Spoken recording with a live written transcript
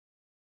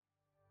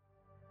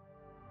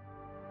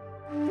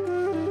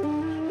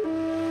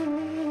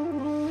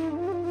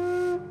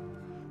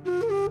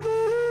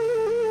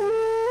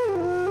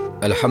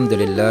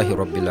Alhamdulillahi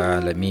Rabbil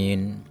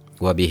Alamin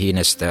Wabihi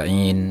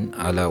nasta'in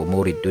ala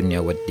umuri dunya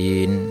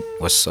waddin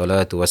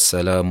Wassalatu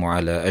wassalamu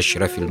ala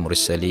ashrafil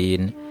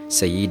mursalin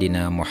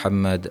Sayyidina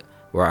Muhammad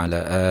wa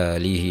ala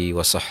alihi wa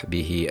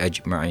sahbihi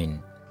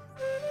ajma'in.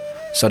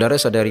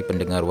 Saudara-saudari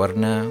pendengar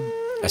warna,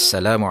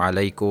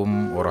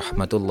 Assalamualaikum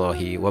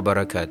warahmatullahi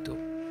wabarakatuh.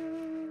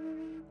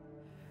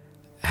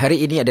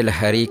 Hari ini adalah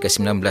hari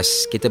ke-19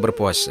 kita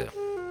berpuasa.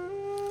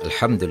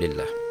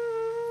 Alhamdulillah.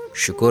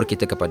 Syukur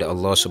kita kepada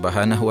Allah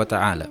Subhanahu wa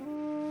taala.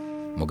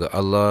 Moga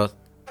Allah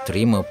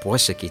terima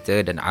puasa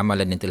kita dan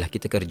amalan yang telah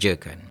kita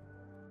kerjakan.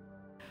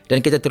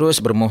 Dan kita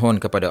terus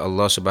bermohon kepada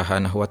Allah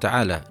Subhanahu wa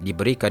taala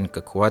diberikan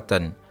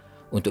kekuatan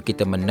untuk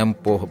kita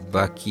menempuh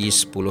baki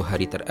 10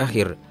 hari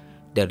terakhir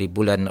dari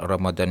bulan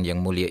Ramadan yang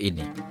mulia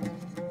ini.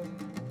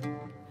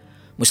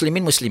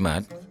 Muslimin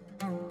muslimat,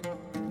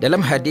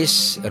 dalam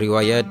hadis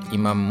riwayat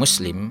Imam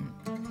Muslim,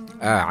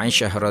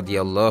 Aisyah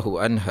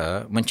radhiyallahu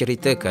anha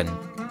menceritakan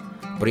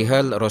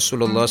perihal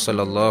Rasulullah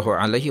sallallahu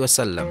alaihi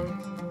wasallam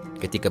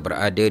ketika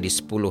berada di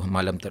 10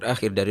 malam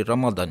terakhir dari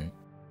Ramadan,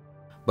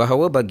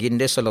 bahawa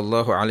baginda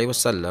sallallahu alaihi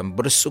wasallam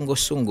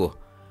bersungguh-sungguh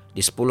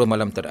di 10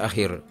 malam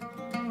terakhir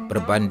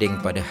berbanding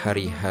pada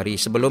hari-hari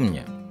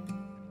sebelumnya.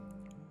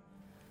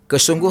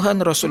 Kesungguhan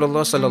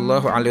Rasulullah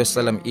sallallahu alaihi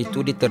wasallam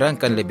itu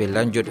diterangkan lebih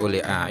lanjut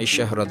oleh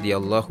Aisyah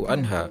radhiyallahu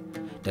anha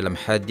dalam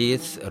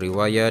hadis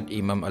riwayat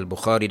Imam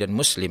Al-Bukhari dan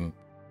Muslim,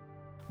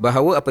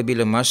 bahawa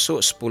apabila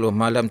masuk 10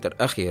 malam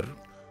terakhir,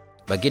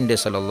 baginda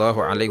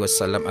sallallahu alaihi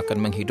wasallam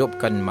akan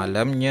menghidupkan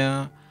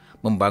malamnya,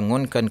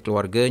 membangunkan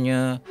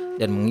keluarganya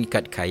dan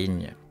mengikat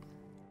kainnya.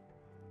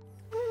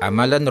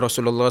 Amalan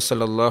Rasulullah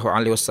sallallahu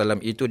alaihi wasallam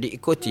itu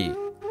diikuti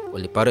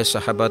oleh para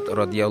sahabat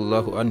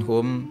radhiyallahu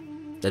anhum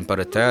dan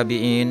para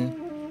tabi'in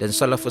dan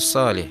salafus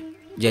salih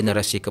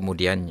generasi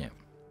kemudiannya.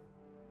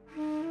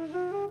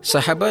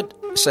 Sahabat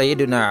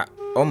Sayyidina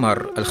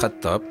Umar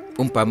Al-Khattab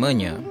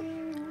umpamanya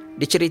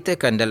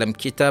diceritakan dalam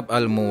kitab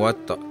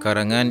Al-Muwatta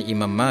karangan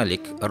Imam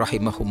Malik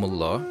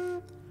rahimahumullah,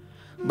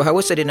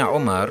 bahawa Sayyidina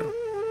Umar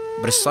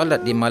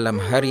bersalat di malam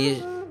hari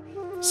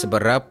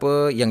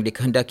seberapa yang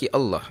dikehendaki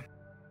Allah,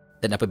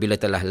 dan apabila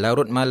telah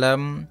larut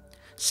malam,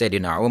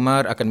 Sayyidina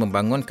Umar akan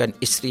membangunkan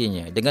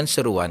isterinya dengan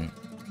seruan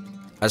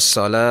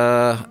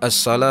as-salah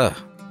as-salah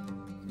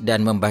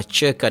dan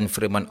membacakan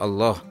firman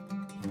Allah,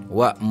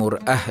 wa'mur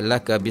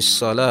ahlaka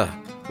bis-salah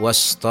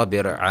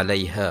wastabir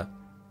 'alaiha.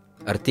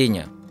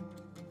 Artinya,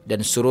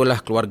 dan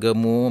suruhlah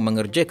keluargamu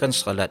mengerjakan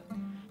salat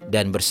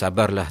dan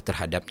bersabarlah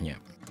terhadapnya.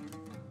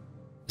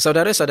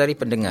 Saudara-saudari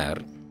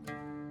pendengar,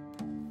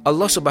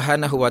 Allah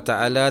Subhanahu wa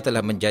taala telah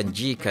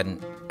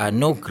menjanjikan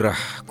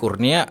anugerah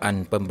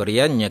kurniaan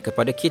pemberiannya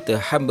kepada kita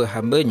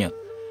hamba-hambanya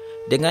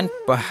dengan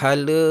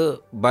pahala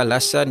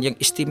balasan yang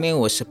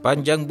istimewa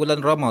sepanjang bulan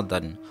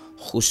Ramadan,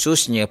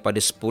 khususnya pada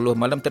 10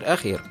 malam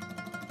terakhir.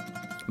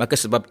 Maka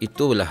sebab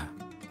itulah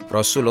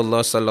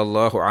Rasulullah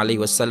sallallahu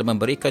alaihi wasallam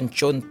memberikan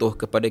contoh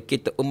kepada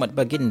kita umat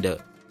baginda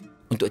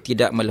untuk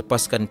tidak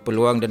melepaskan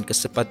peluang dan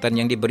kesempatan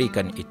yang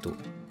diberikan itu.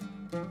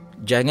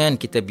 Jangan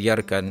kita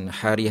biarkan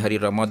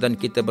hari-hari Ramadan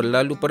kita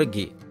berlalu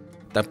pergi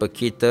tanpa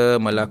kita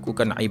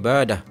melakukan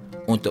ibadah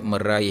untuk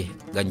meraih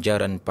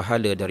ganjaran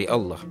pahala dari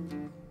Allah.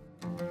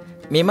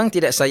 Memang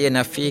tidak saya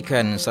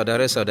nafikan,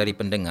 saudara-saudari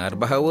pendengar,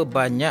 bahawa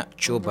banyak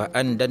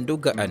cubaan dan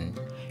dugaan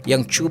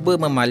yang cuba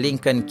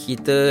memalingkan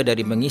kita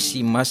dari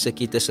mengisi masa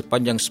kita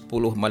sepanjang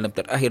 10 malam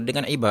terakhir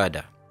dengan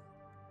ibadah.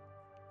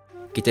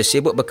 Kita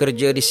sibuk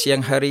bekerja di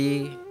siang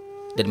hari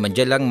dan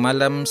menjelang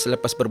malam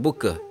selepas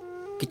berbuka,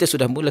 kita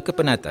sudah mula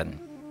kepenatan,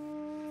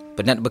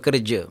 penat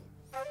bekerja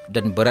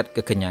dan berat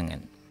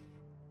kekenyangan.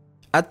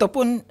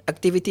 Ataupun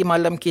aktiviti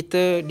malam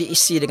kita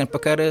diisi dengan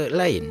perkara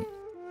lain,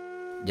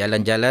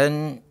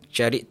 jalan-jalan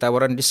cari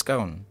tawaran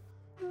diskaun,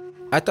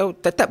 atau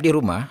tetap di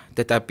rumah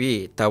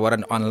tetapi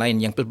tawaran online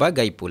yang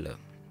pelbagai pula.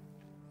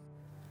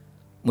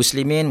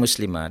 Muslimin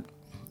muslimat,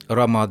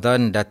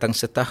 Ramadan datang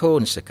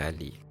setahun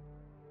sekali.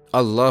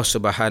 Allah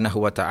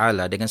Subhanahu wa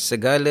taala dengan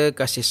segala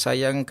kasih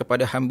sayang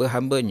kepada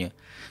hamba-hambanya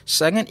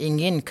sangat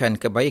inginkan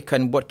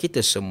kebaikan buat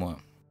kita semua.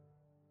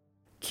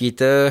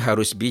 Kita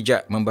harus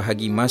bijak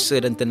membahagi masa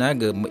dan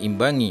tenaga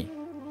meimbangi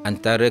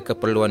antara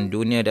keperluan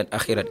dunia dan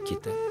akhirat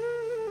kita.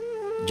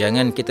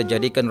 Jangan kita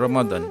jadikan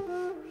Ramadan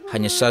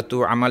hanya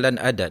satu amalan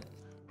adat.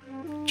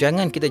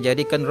 Jangan kita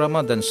jadikan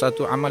Ramadan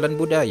satu amalan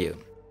budaya.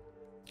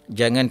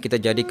 Jangan kita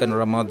jadikan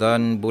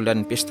Ramadan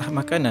bulan pesta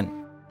makanan.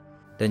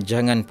 Dan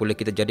jangan pula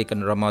kita jadikan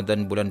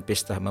Ramadan bulan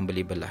pesta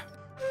membeli belah.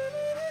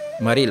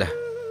 Marilah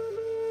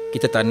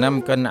kita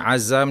tanamkan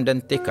azam dan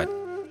tekad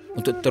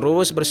untuk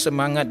terus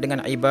bersemangat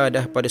dengan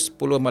ibadah pada 10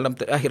 malam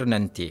terakhir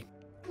nanti.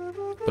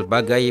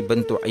 Pelbagai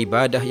bentuk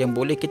ibadah yang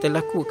boleh kita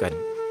lakukan: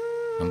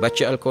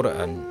 membaca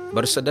Al-Quran,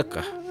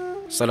 bersedekah,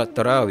 salat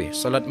tarawih,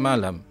 salat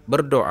malam,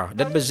 berdoa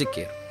dan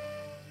berzikir.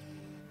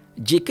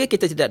 Jika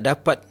kita tidak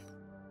dapat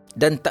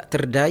dan tak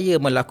terdaya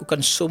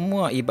melakukan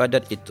semua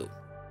ibadat itu,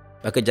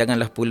 maka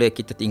janganlah pula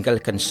kita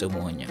tinggalkan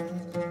semuanya.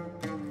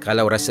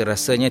 Kalau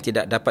rasa-rasanya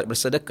tidak dapat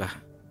bersedekah,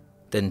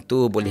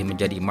 tentu boleh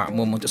menjadi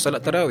makmum untuk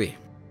salat tarawih.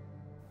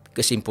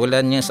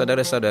 Kesimpulannya,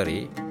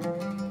 saudara-saudari,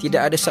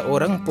 tidak ada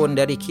seorang pun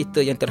dari kita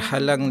yang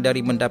terhalang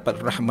dari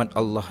mendapat rahmat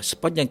Allah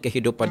sepanjang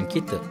kehidupan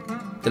kita,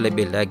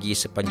 terlebih lagi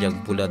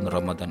sepanjang bulan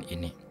Ramadan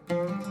ini.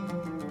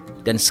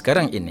 Dan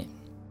sekarang ini,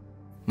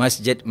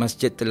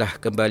 masjid-masjid telah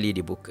kembali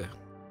dibuka.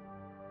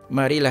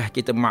 Marilah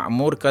kita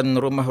makmurkan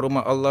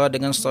rumah-rumah Allah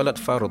dengan solat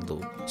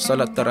fardu,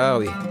 solat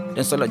tarawih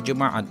dan solat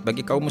Jumaat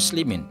bagi kaum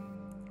muslimin.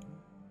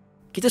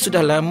 Kita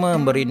sudah lama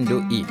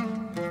merindui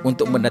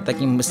untuk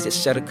mendatangi masjid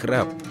secara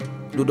kerap,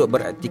 duduk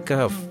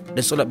beriktikaf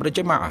dan solat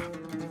berjemaah.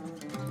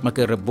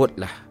 Maka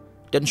rebutlah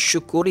dan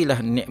syukurilah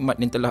nikmat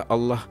yang telah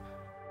Allah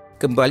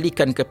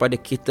kembalikan kepada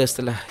kita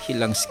setelah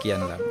hilang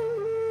sekian lama.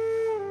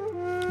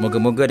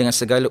 Moga-moga dengan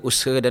segala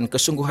usaha dan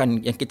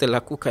kesungguhan yang kita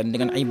lakukan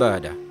dengan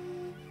ibadah,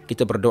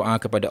 kita berdoa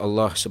kepada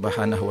Allah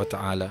Subhanahu wa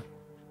taala,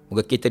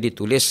 moga kita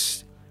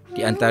ditulis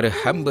di antara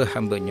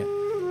hamba-hambanya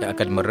yang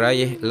akan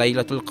meraih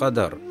Lailatul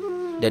Qadar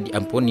dan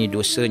diampuni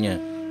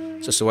dosanya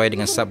sesuai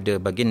dengan sabda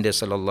baginda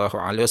sallallahu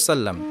alaihi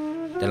wasallam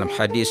dalam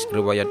hadis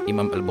riwayat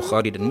Imam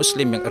Al-Bukhari dan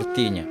Muslim yang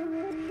artinya,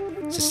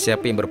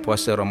 sesiapa yang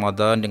berpuasa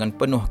Ramadan dengan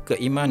penuh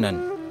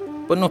keimanan,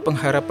 penuh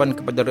pengharapan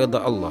kepada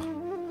redha Allah,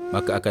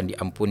 maka akan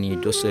diampuni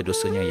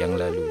dosa-dosanya yang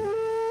lalu.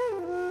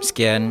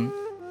 Sekian,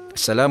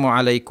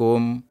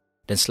 Assalamualaikum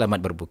dan selamat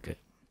berbuka.